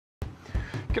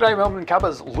G'day Melbourne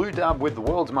Cuppers, Lou Dub with the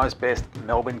world's most best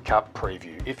Melbourne Cup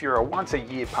Preview. If you're a once a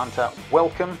year punter,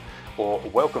 welcome or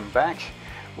welcome back.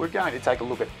 We're going to take a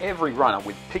look at every runner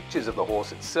with pictures of the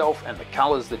horse itself and the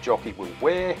colours the jockey will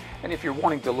wear, and if you're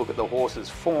wanting to look at the horse's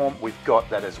form, we've got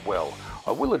that as well.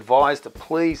 I will advise to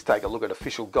please take a look at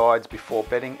official guides before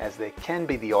betting, as there can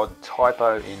be the odd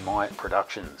typo in my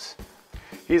productions.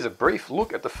 Here's a brief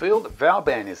look at the field.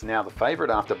 Vauban is now the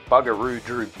favourite after Buckeroo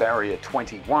drew barrier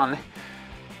 21.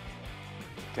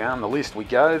 Down the list we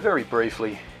go very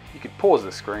briefly. You could pause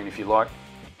the screen if you like.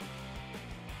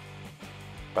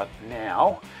 But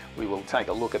now we will take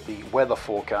a look at the weather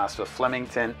forecast for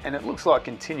Flemington, and it looks like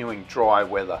continuing dry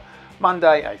weather.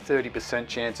 Monday a 30%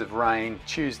 chance of rain,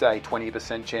 Tuesday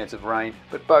 20% chance of rain,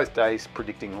 but both days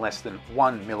predicting less than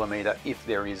 1 millimetre if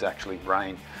there is actually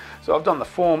rain. So I've done the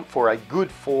form for a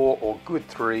good 4 or good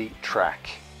 3 track.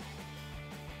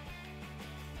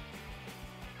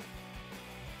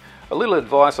 A little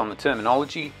advice on the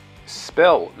terminology.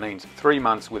 Spell means 3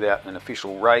 months without an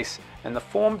official race, and the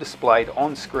form displayed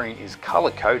on screen is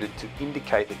colour coded to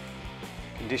indicate the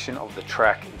condition of the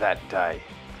track that day.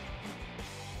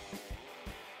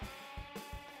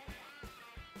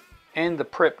 And the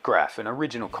prep graph, an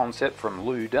original concept from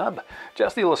Lou Dub,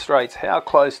 just illustrates how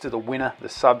close to the winner the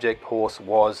subject horse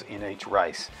was in each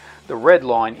race. The red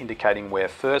line indicating where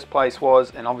first place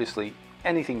was, and obviously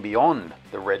anything beyond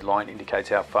the red line indicates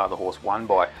how far the horse won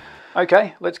by.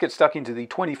 Okay, let's get stuck into the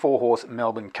 24 horse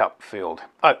Melbourne Cup field.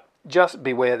 Oh, just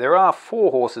beware, there are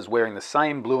 4 horses wearing the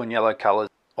same blue and yellow colours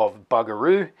of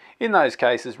Buckeroo. In those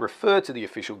cases, refer to the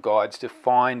official guides to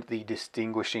find the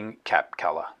distinguishing cap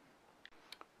colour.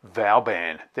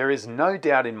 Vauban. There is no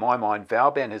doubt in my mind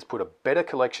Vauban has put a better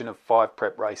collection of 5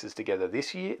 prep races together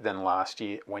this year than last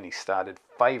year when he started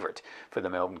favourite for the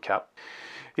Melbourne Cup.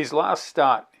 His last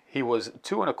start, he was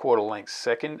 2 1/4 lengths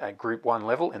second at Group 1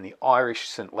 level in the Irish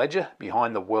St Leger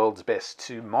behind the world's best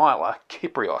 2-miler,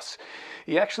 Kyprios.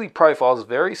 He actually profiles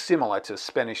very similar to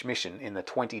Spanish Mission in the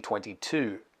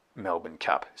 2022 Melbourne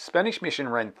Cup. Spanish Mission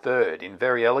ran 3rd in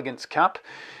Very Elegance Cup,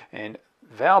 and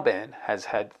Vauban has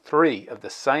had 3 of the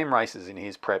same races in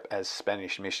his prep as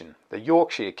Spanish Mission: the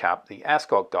Yorkshire Cup, the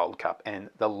Ascot Gold Cup and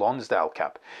the Lonsdale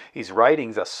Cup. His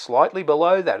ratings are slightly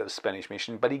below that of Spanish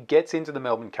Mission, but he gets into the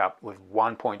Melbourne Cup with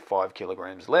 1.5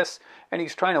 kilograms less, and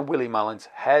his trainer Willie Mullins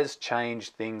has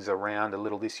changed things around a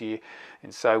little this year,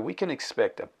 and so we can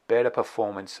expect a better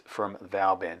performance from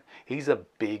Vauban. He's a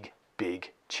big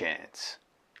chance.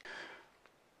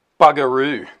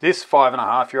 Buckeroo. This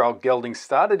 5.5-year-old gelding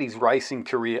started his racing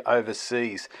career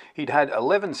overseas. He'd had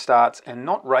 11 starts and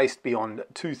not raced beyond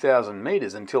 2,000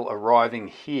 metres until arriving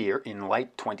here in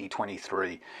late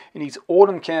 2023. In his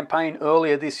autumn campaign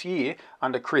earlier this year,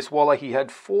 under Chris Waller, he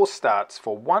had 4 starts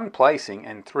for 1 placing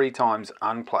and 3 times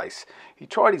unplace. He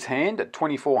tried his hand at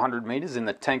 2,400 metres in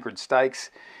the Tancred Stakes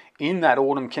in that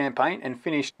autumn campaign and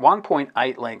finished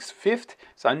 1.8 lengths 5th,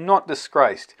 so not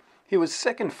disgraced. He was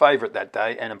second favourite that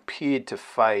day and appeared to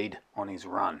fade on his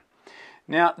run.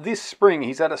 Now this spring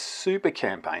he's had a super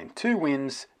campaign, 2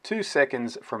 wins, 2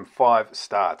 seconds from 5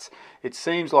 starts. It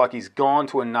seems like he's gone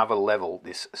to another level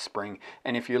this spring,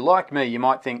 and if you're like me you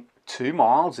might think 2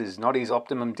 miles is not his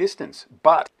optimum distance,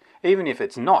 but even if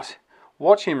it's not,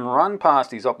 watch him run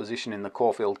past his opposition in the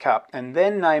Caulfield Cup and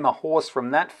then name a horse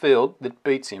from that field that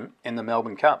beats him in the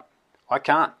Melbourne Cup. I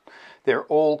can't. They're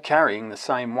all carrying the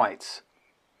same weights.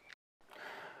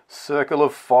 Circle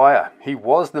of Fire. He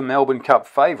was the Melbourne Cup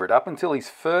favourite up until his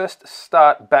first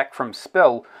start back from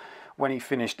spell when he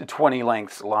finished 20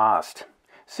 lengths last.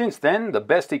 Since then, the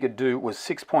best he could do was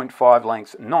 6.5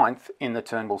 lengths 9th in the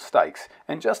Turnbull Stakes.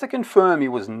 And just to confirm he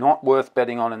was not worth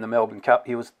betting on in the Melbourne Cup,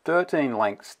 he was 13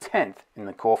 lengths 10th in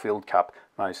the Caulfield Cup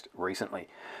most recently.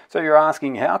 So you're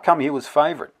asking, how come he was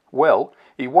favourite? Well,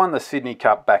 he won the Sydney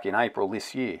Cup back in April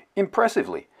this year,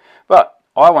 impressively. But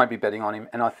I won't be betting on him,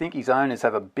 and I think his owners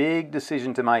have a big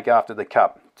decision to make after the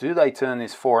Cup. Do they turn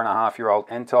this 4.5-year-old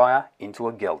Entire into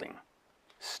a gelding?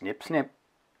 Snip, snip.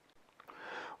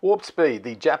 Warp Speed,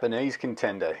 the Japanese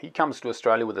contender. He comes to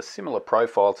Australia with a similar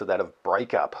profile to that of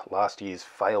Breakup, last year's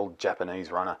failed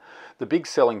Japanese runner. The big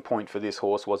selling point for this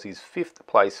horse was his 5th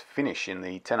place finish in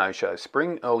the Tenno Show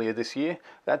Spring earlier this year.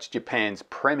 That's Japan's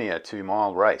premier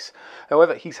 2-mile race.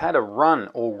 However, he's had a run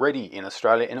already in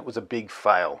Australia and it was a big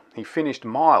fail. He finished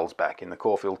miles back in the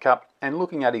Caulfield Cup, and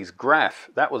looking at his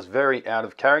graph, that was very out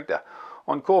of character.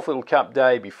 On Caulfield Cup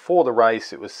day before the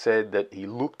race, it was said that he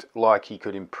looked like he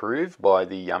could improve by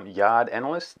the yard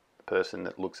analyst, the person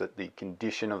that looks at the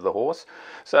condition of the horse.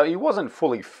 So he wasn't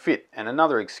fully fit, and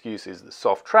another excuse is the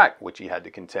soft track, which he had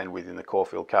to contend with in the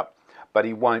Caulfield Cup, but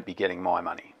he won't be getting my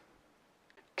money.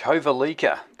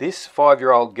 Kovalica. This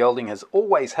 5-year-old gelding has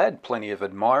always had plenty of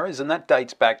admirers, and that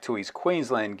dates back to his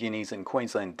Queensland Guineas and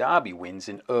Queensland Derby wins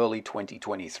in early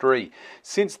 2023.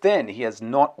 Since then, he has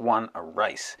not won a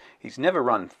race. He's never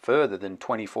run further than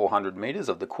 2,400 metres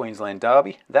of the Queensland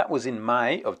Derby. That was in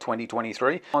May of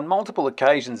 2023. On multiple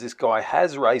occasions, this guy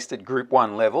has raced at Group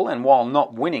 1 level, and while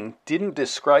not winning, didn't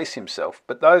disgrace himself.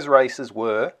 But those races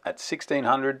were at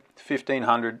 1,600,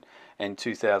 1,500 and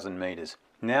 2,000 metres.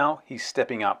 Now he's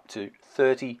stepping up to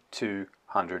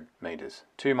 3,200 metres,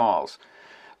 2 miles.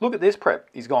 Look at this prep.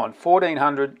 He's gone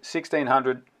 1,400,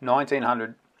 1,600,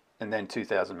 1,900 and then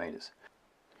 2,000 metres.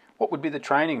 What would be the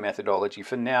training methodology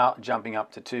for now jumping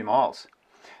up to 2 miles?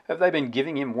 Have they been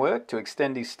giving him work to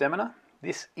extend his stamina?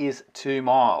 This is 2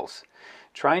 miles.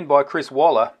 Trained by Chris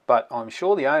Waller, but I'm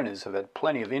sure the owners have had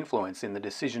plenty of influence in the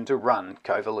decision to run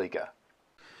Kovalica.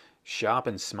 Sharp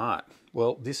and smart.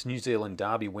 Well, this New Zealand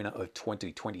Derby winner of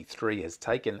 2023 has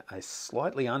taken a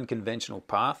slightly unconventional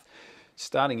path,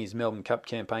 starting his Melbourne Cup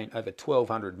campaign over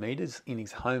 1,200 metres in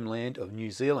his homeland of New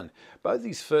Zealand. Both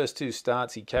his first 2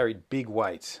 starts he carried big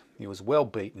weights. He was well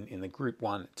beaten in the Group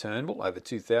 1 Turnbull over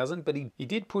 2,000, but he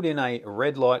did put in a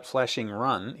red light flashing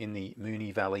run in the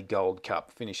Moonee Valley Gold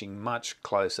Cup, finishing much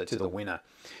closer to the winner.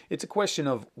 It's a question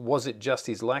of, was it just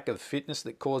his lack of fitness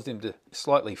that caused him to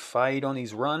slightly fade on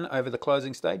his run over the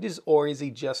closing stages, or is he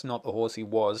just not the horse he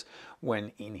was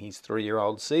when in his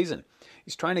 3-year-old season?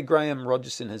 His trainer Graham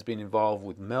Rogerson has been involved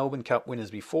with Melbourne Cup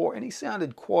winners before, and he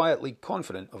sounded quietly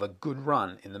confident of a good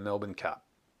run in the Melbourne Cup.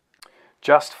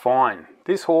 Just fine.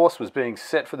 This horse was being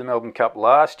set for the Melbourne Cup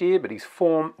last year, but his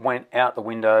form went out the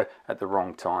window at the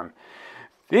wrong time.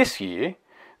 This year,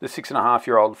 the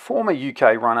 6.5-year-old former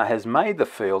UK runner has made the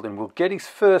field and will get his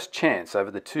first chance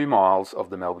over the 2 miles of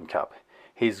the Melbourne Cup.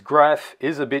 His graph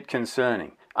is a bit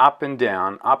concerning. Up and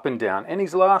down, and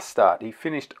his last start he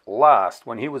finished last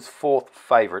when he was 4th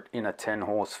favourite in a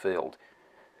 10-horse field.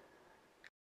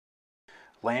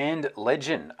 Land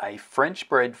Legend, a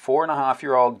French-bred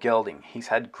 4.5-year-old gelding. He's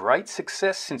had great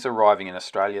success since arriving in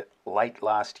Australia late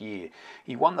last year.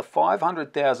 He won the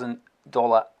 $500,000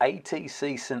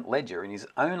 ATC St Ledger in his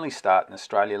only start in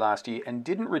Australia last year and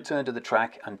didn't return to the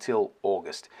track until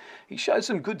August. He showed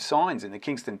some good signs in the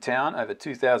Kingston Town over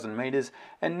 2,000 metres,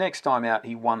 and next time out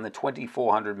he won the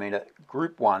 2,400 metre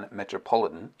Group 1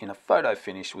 Metropolitan in a photo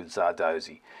finish with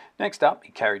Zardozi. Next up,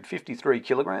 he carried 53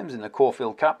 kilograms in the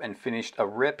Caulfield Cup and finished a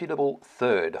reputable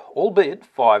 3rd, albeit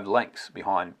 5 lengths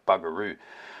behind Buckeroo.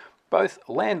 Both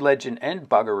Land Legend and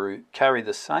Buckeroo carry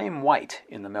the same weight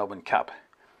in the Melbourne Cup.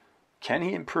 Can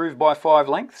he improve by 5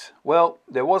 lengths? Well,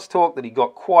 there was talk that he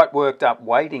got quite worked up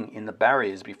waiting in the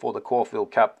barriers before the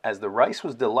Caulfield Cup as the race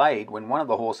was delayed when one of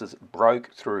the horses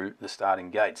broke through the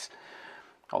starting gates.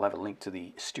 I'll have a link to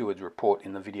the Stewards report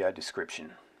in the video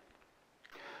description.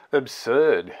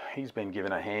 Absurde. He's been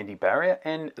given a handy barrier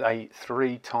and a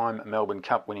 3-time Melbourne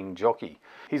Cup winning jockey.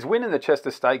 His win in the Chester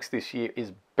Stakes this year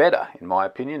is better, in my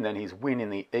opinion, than his win in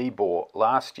the Ebor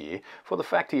last year, for the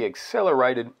fact he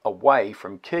accelerated away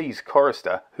from Keys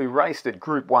Chorister, who raced at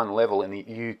Group 1 level in the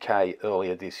UK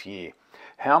earlier this year.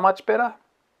 How much better?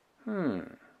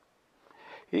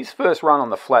 His first run on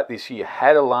the flat this year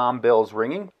had alarm bells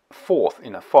ringing. 4th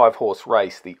in a 5-horse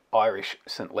race, the Irish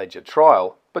St Ledger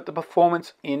Trial, but the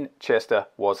performance in Chester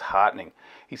was heartening.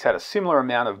 He's had a similar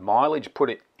amount of mileage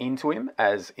put into him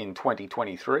as in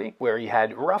 2023, where he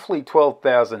had roughly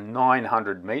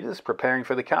 12,900 metres preparing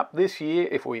for the Cup. This year,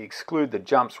 if we exclude the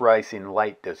jumps race in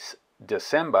late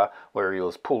December, where he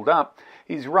was pulled up,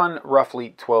 he's run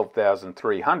roughly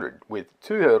 12,300 with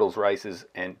 2 hurdles races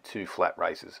and 2 flat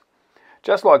races.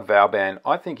 Just like Vauban,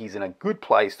 I think he's in a good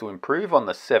place to improve on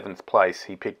the 7th place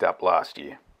he picked up last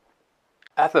year.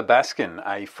 Athabascan,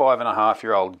 a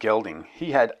 5.5-year-old gelding.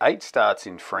 He had 8 starts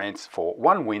in France for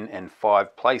 1 win and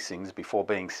 5 placings before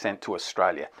being sent to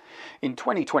Australia. In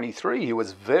 2023, he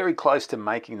was very close to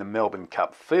making the Melbourne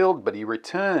Cup field, but he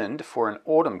returned for an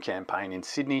autumn campaign in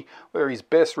Sydney, where his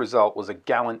best result was a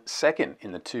gallant 2nd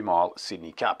in the 2-mile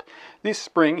Sydney Cup. This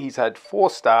spring, he's had 4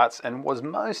 starts and was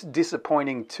most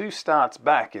disappointing 2 starts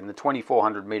back in the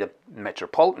 2,400 metre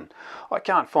Metropolitan. I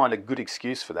can't find a good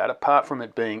excuse for that, apart from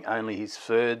it being only his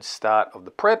 3rd start of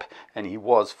the prep, and he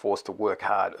was forced to work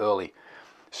hard early.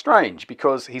 Strange,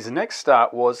 because his next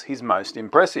start was his most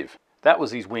impressive. That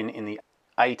was his win in the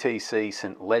ATC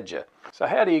St Ledger. So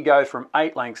how do you go from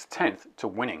 8 lengths 10th to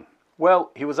winning?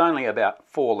 Well, he was only about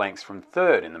 4 lengths from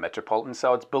 3rd in the Metropolitan,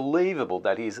 so it's believable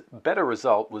that his better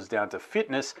result was down to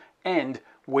fitness and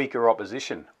weaker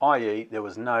opposition, i.e. there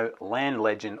was no Land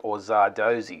Legend or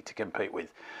Zardozi to compete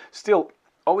with. Still,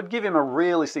 I would give him a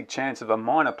realistic chance of a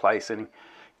minor placing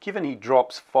given he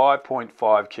drops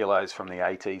 5.5 kilos from the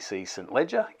ATC St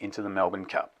Leger into the Melbourne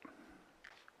Cup.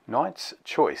 Knight's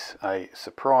Choice, a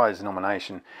surprise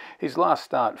nomination. His last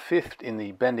start, 5th in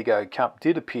the Bendigo Cup,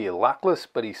 did appear luckless,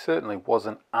 but he certainly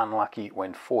wasn't unlucky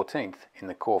when 14th in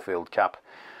the Caulfield Cup.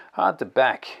 Hard to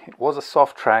back. It was a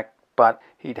soft track, but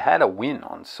he'd had a win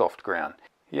on soft ground.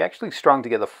 He actually strung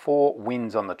together 4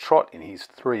 wins on the trot in his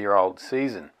 3-year-old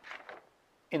season.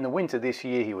 In the winter this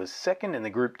year, he was 2nd in the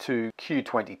Group 2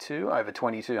 Q22 over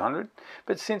 2200,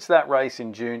 but since that race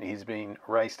in June, he's been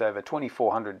raced over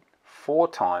 2400 4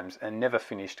 times and never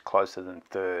finished closer than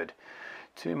 3rd.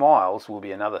 2 miles will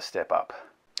be another step up.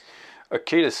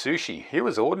 Okita Soushi, he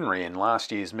was ordinary in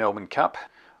last year's Melbourne Cup.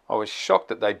 I was shocked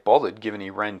that they bothered, given he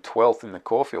ran 12th in the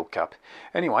Caulfield Cup.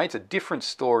 Anyway, it's a different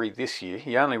story this year.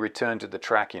 He only returned to the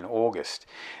track in August,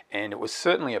 and it was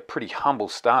certainly a pretty humble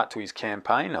start to his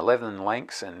campaign, 11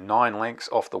 lengths and 9 lengths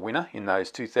off the winner in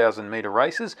those 2,000 metre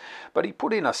races, but he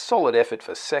put in a solid effort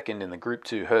for 2nd in the Group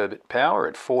 2 Herbert Power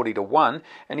at 40 to 1,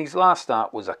 and his last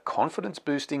start was a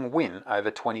confidence-boosting win over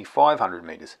 2,500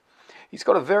 metres. He's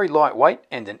got a very light weight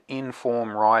and an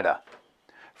in-form rider.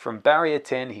 From barrier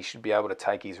 10, he should be able to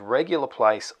take his regular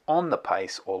place on the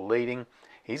pace or leading.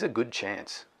 He's a good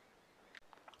chance.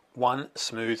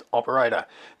 Onesmoothoperator.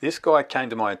 This guy came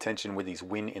to my attention with his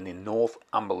win in the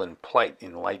Northumberland Plate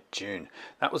in late June.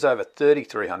 That was over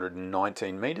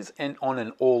 3,319 metres and on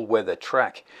an all-weather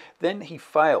track. Then he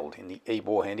failed in the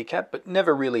Ebor handicap, but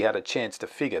never really had a chance to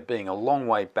figure, being a long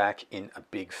way back in a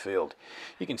big field.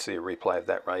 You can see a replay of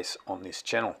that race on this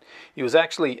channel. He was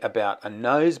actually about a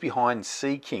nose behind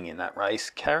Sea King in that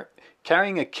race,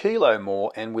 carrying a kilo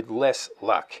more and with less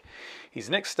luck. His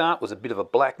next start was a bit of a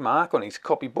black mark on his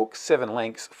copybook, 7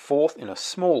 lengths 4th in a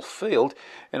small field,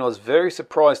 and I was very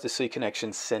surprised to see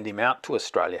Connections send him out to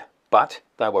Australia. But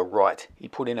they were right. He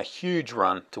put in a huge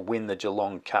run to win the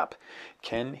Geelong Cup.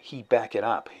 Can he back it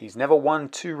up? He's never won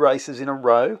 2 races in a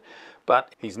row,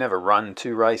 but he's never run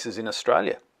 2 races in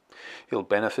Australia. He'll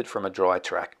benefit from a dry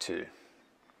track too.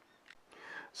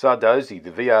 Zardozi,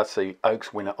 the VRC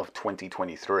Oaks winner of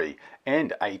 2023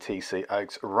 and ATC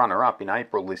Oaks runner-up in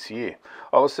April this year.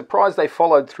 I was surprised they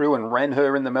followed through and ran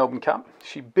her in the Melbourne Cup.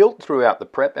 She built throughout the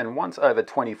prep, and once over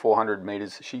 2,400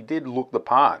 metres she did look the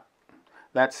part.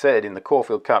 That said, in the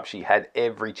Caulfield Cup she had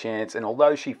every chance, and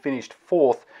although she finished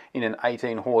 4th in an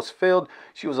 18-horse field,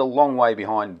 she was a long way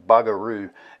behind Buckeroo,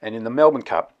 and in the Melbourne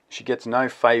Cup she gets no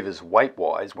favours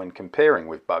weight-wise when comparing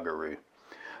with Buckeroo.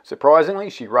 Surprisingly,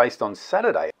 she raced on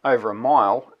Saturday over a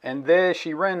mile, and there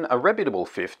she ran a reputable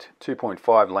 5th,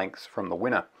 2.5 lengths from the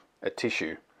winner, a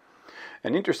Tissue.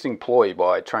 An interesting ploy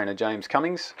by trainer James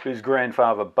Cummings, whose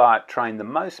grandfather Bart trained the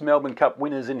most Melbourne Cup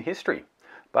winners in history.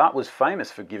 Bart was famous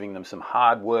for giving them some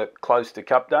hard work close to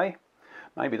Cup Day.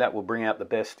 Maybe that will bring out the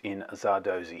best in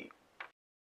Zardozi.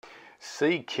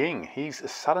 Sea King, he's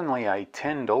suddenly a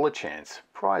 $10 chance.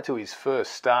 Prior to his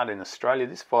first start in Australia,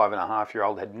 this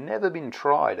 5.5-year-old had never been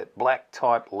tried at black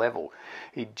type level.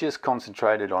 He'd just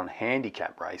concentrated on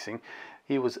handicap racing.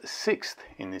 He was 6th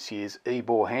in this year's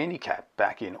Ebor handicap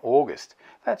back in August.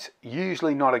 That's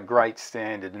usually not a great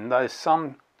standard, and though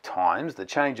sometimes the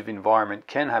change of environment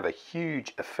can have a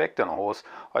huge effect on a horse,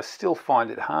 I still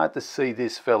find it hard to see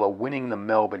this fella winning the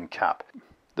Melbourne Cup.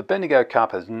 The Bendigo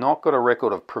Cup has not got a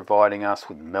record of providing us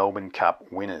with Melbourne Cup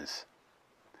winners.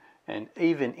 And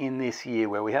even in this year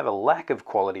where we have a lack of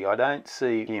quality, I don't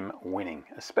see him winning,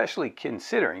 especially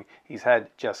considering he's had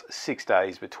just 6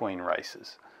 days between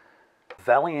races.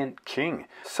 Valiant King.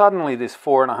 Suddenly this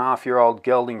 4.5-year-old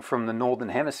gelding from the Northern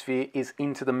Hemisphere is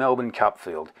into the Melbourne Cup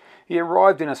field. He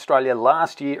arrived in Australia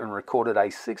last year and recorded a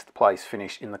 6th place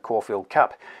finish in the Caulfield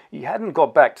Cup. He hadn't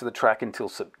got back to the track until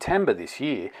September this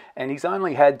year, and he's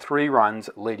only had 3 runs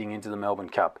leading into the Melbourne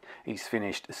Cup. He's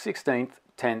finished 16th,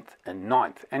 10th and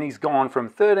 9th, and he's gone from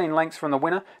 13 lengths from the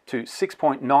winner to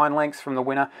 6.9 lengths from the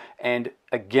winner, and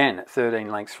again 13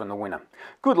 lengths from the winner.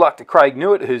 Good luck to Craig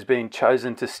Newitt, who's been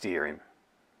chosen to steer him.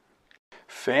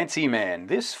 Fancy Man.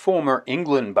 This former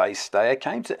England-based stayer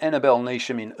came to Annabel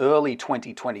Neasham in early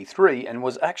 2023 and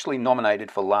was actually nominated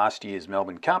for last year's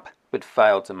Melbourne Cup, but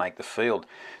failed to make the field.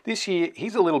 This year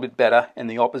he's a little bit better and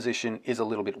the opposition is a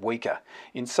little bit weaker,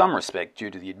 in some respect due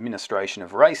to the administration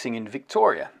of racing in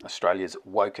Victoria, Australia's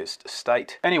wokest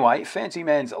state. Anyway, Fancy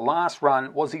Man's last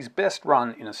run was his best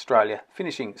run in Australia,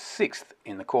 finishing 6th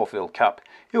in the Caulfield Cup.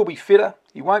 He'll be fitter,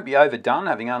 he won't be overdone,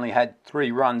 having only had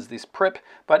 3 runs this prep,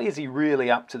 but is he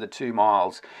really up to the 2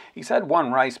 miles? He's had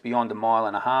 1 race beyond 1.5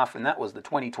 miles, and that was the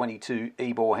 2022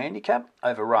 Ebor handicap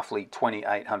over roughly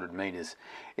 2,800 metres.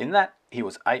 In that, he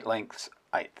was 8 lengths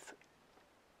 8th.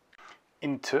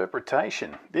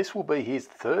 Interpretation. This will be his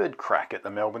third crack at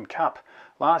the Melbourne Cup.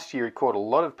 Last year he caught a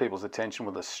lot of people's attention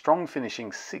with a strong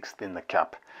finishing 6th in the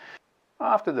Cup.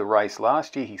 After the race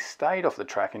last year he stayed off the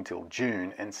track until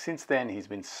June, and since then he's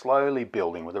been slowly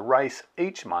building with a race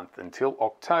each month until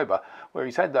October, where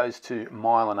he's had those 2.5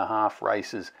 mile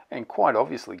races and quite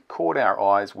obviously caught our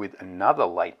eyes with another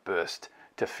late burst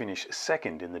to finish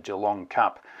 2nd in the Geelong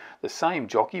Cup. The same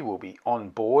jockey will be on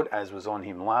board as was on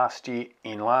him last year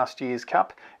in last year's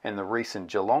Cup and the recent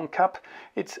Geelong Cup.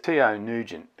 It's Joao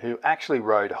Nugent, who actually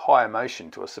rode High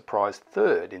Emotion to a surprise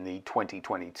 3rd in the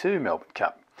 2022 Melbourne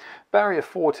Cup. Barrier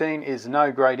 14 is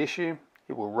no great issue.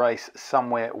 It will race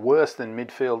somewhere worse than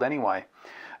midfield anyway.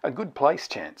 A good place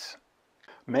chance.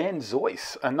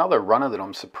 Manzoice, another runner that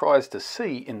I'm surprised to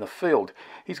see in the field.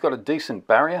 He's got a decent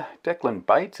barrier. Declan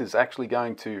Bates is actually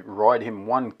going to ride him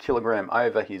 1 kilogram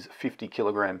over his 50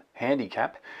 kilogram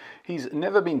handicap. He's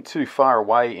never been too far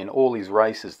away in all his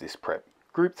races this prep.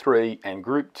 Group 3 and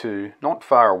Group 2 not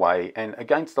far away and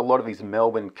against a lot of his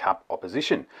Melbourne Cup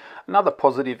opposition. Another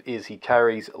positive is he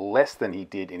carries less than he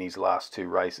did in his last 2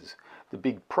 races. The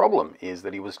big problem is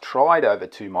that he was tried over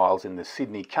 2 miles in the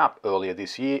Sydney Cup earlier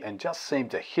this year and just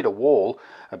seemed to hit a wall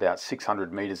about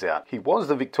 600 metres out. He was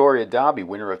the Victoria Derby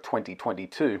winner of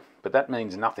 2022, but that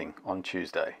means nothing on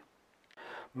Tuesday.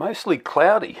 Mostly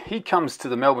cloudy. He comes to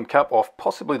the Melbourne Cup off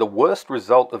possibly the worst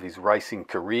result of his racing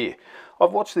career.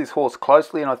 I've watched this horse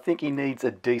closely and I think he needs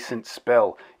a decent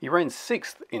spell. He ran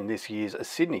 6th in this year's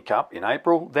Sydney Cup in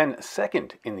April, then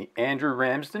 2nd in the Andrew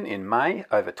Ramsden in May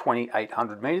over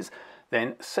 2,800 metres,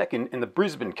 then 2nd in the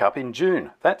Brisbane Cup in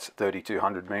June. That's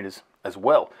 3,200 metres as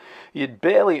well. He had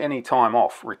barely any time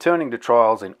off, returning to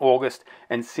trials in August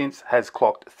and since has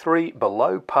clocked 3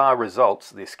 below par results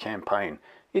this campaign.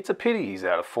 It's a pity he's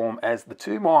out of form, as the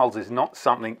 2 miles is not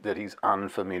something that he's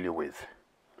unfamiliar with.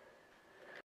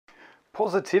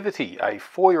 Positivity, a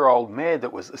 4-year-old mare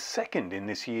that was 2nd in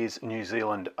this year's New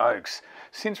Zealand Oaks.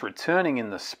 Since returning in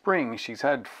the spring, she's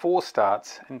had 4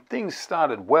 starts and things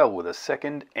started well with a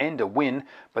 2nd and a win,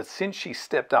 but since she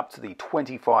stepped up to the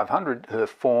 2,500, her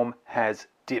form has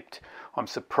dipped. I'm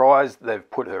surprised they've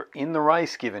put her in the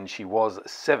race given she was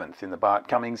 7th in the Bart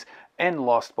Cummings and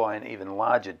lost by an even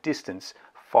larger distance,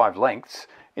 5 lengths,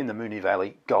 in the Moonee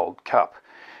Valley Gold Cup.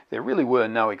 There really were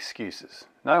no excuses.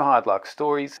 No hard luck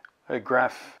stories. Her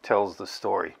graph tells the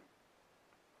story.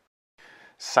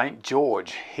 St.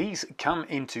 George, he's come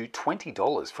into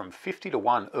 $20 from 50 to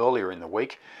 1 earlier in the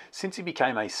week. Since he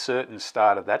became a certain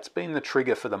starter, that's been the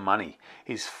trigger for the money.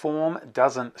 His form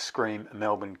doesn't scream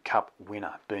Melbourne Cup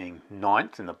winner, being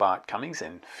 9th in the Bart Cummings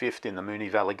and 5th in the Moonee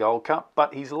Valley Gold Cup,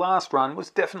 but his last run was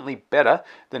definitely better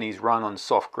than his run on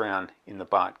soft ground in the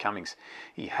Bart Cummings.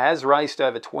 He has raced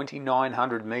over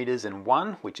 2,900 metres and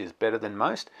won, which is better than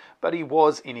most, but he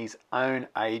was in his own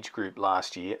age group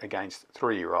last year against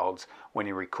 3-year-olds when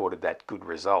he recorded that good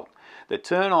result. The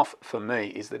turn-off for me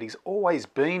is that he's always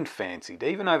been fancied,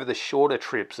 even over the shorter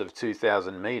trips of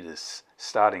 2,000 metres,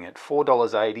 starting at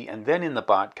 $4.80 and then in the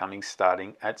Bart Cummings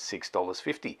starting at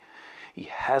 $6.50. He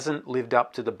hasn't lived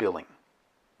up to the billing.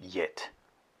 Yet.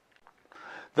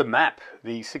 The Map,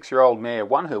 the 6-year-old mare,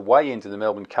 won her way into the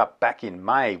Melbourne Cup back in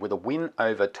May with a win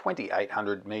over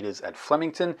 2,800 metres at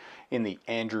Flemington in the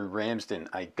Andrew Ramsden,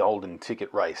 a golden ticket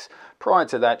race. Prior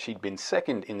to that, she'd been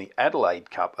 2nd in the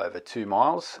Adelaide Cup over 2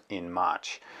 miles in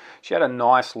March. She had a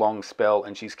nice long spell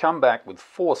and she's come back with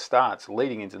 4 starts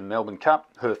leading into the Melbourne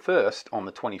Cup, her first on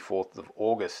the 24th of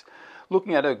August.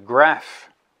 Looking at her graph,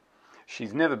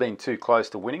 she's never been too close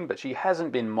to winning, but she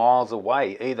hasn't been miles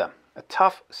away either. A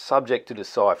tough subject to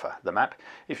decipher, the Map.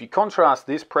 If you contrast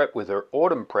this prep with her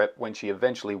autumn prep when she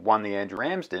eventually won the Andrew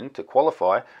Ramsden to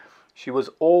qualify, she was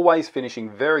always finishing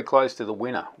very close to the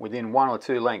winner, within 1 or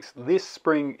 2 lengths. This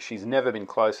spring, she's never been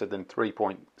closer than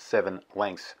 3.7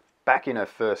 lengths, back in her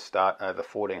first start over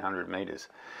 1,400 metres.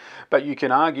 But you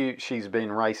can argue she's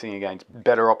been racing against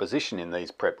better opposition in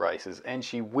these prep races, and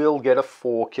she will get a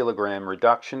 4 kilogram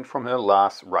reduction from her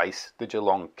last race, the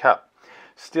Geelong Cup.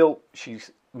 Still,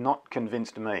 she's not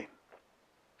convinced me.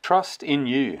 Trust in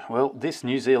you. Well, this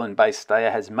New Zealand-based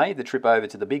stayer has made the trip over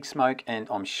to the Big Smoke, and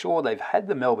I'm sure they've had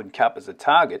the Melbourne Cup as a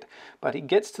target, but he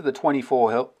gets to the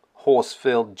 24-horse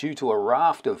field due to a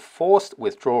raft of forced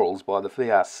withdrawals by the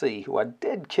VRC, who are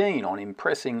dead keen on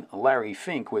impressing Larry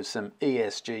Fink with some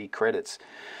ESG credits.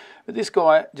 But this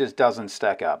guy just doesn't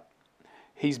stack up.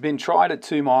 He's been tried at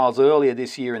 2 miles earlier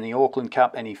this year in the Auckland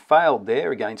Cup, and he failed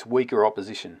there against weaker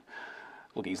opposition.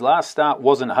 Look, his last start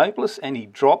wasn't hopeless and he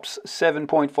drops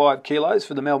 7.5 kilos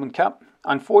for the Melbourne Cup.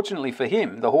 Unfortunately for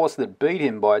him, the horse that beat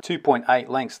him by 2.8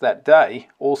 lengths that day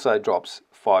also drops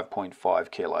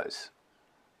 5.5 kilos.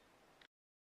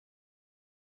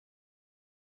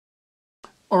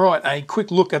 Alright, a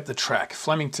quick look at the track,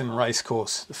 Flemington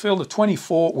Racecourse. The field of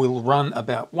 24 will run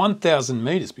about 1,000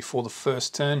 metres before the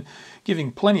first turn,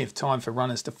 giving plenty of time for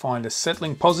runners to find a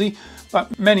settling posse,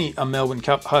 but many a Melbourne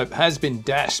Cup hope has been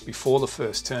dashed before the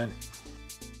first turn.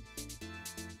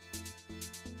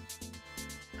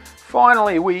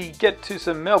 Finally, we get to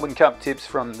some Melbourne Cup tips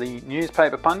from the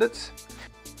newspaper pundits.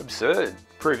 Absurde,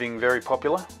 proving very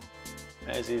popular,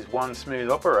 as is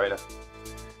Onesmoothoperator.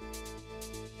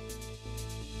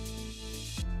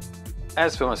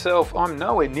 As for myself, I'm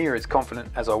nowhere near as confident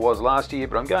as I was last year,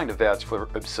 but I'm going to vouch for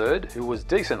Absurde, who was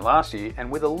decent last year, and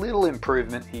with a little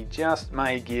improvement, he just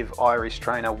may give Irish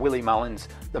trainer Willie Mullins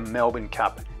the Melbourne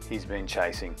Cup he's been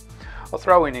chasing. I'll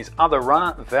throw in his other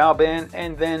runner, Vauban,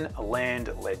 and then Land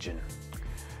Legend.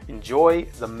 Enjoy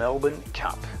the Melbourne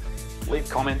Cup. Leave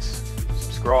comments,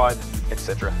 subscribe,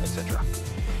 etc, etc.